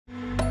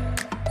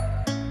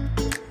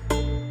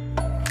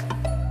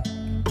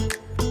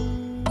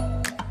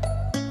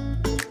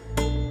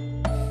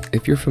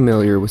If you're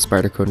familiar with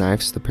Spyderco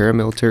knives, the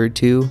Paramilitary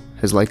 2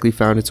 has likely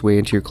found its way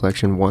into your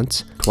collection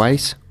once,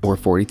 twice, or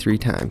 43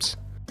 times.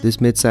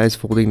 This mid-sized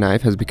folding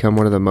knife has become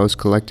one of the most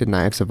collected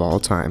knives of all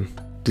time.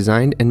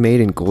 Designed and made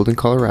in Golden,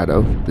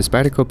 Colorado, the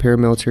Spyderco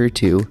Paramilitary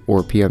 2,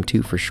 or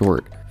PM2 for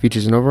short,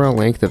 features an overall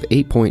length of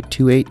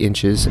 8.28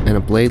 inches and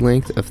a blade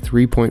length of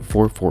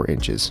 3.44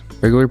 inches.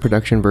 Regular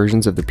production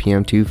versions of the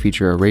PM2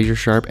 feature a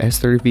razor-sharp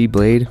S30V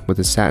blade with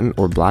a satin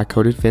or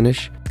black-coated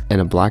finish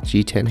and a black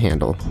G10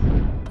 handle.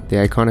 The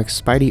iconic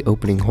Spydie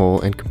opening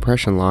hole and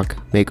compression lock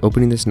make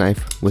opening this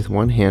knife with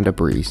one hand a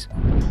breeze.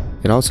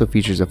 It also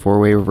features a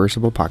 4-way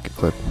reversible pocket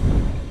clip.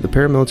 The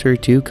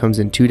Paramilitary 2 comes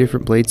in 2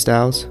 different blade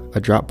styles,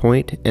 a drop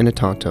point and a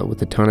tanto, with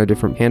a ton of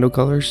different handle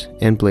colors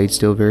and blade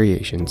steel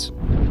variations.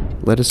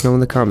 Let us know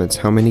in the comments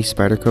how many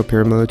Spyderco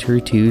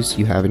Paramilitary 2s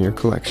you have in your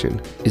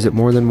collection. Is it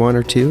more than 1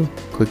 or 2?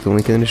 Click the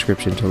link in the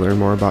description to learn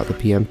more about the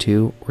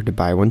PM2 or to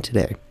buy one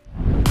today.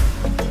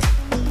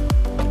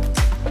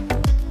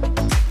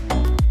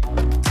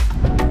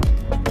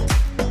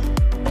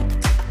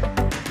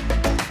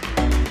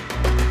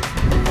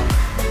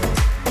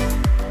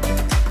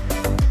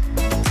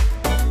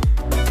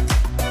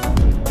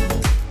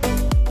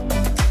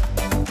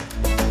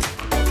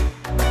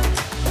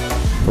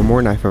 For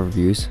more knife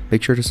overviews,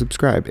 make sure to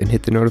subscribe and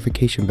hit the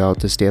notification bell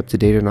to stay up to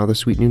date on all the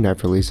sweet new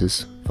knife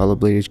releases. Follow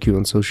Blade HQ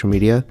on social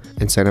media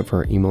and sign up for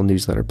our email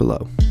newsletter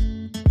below.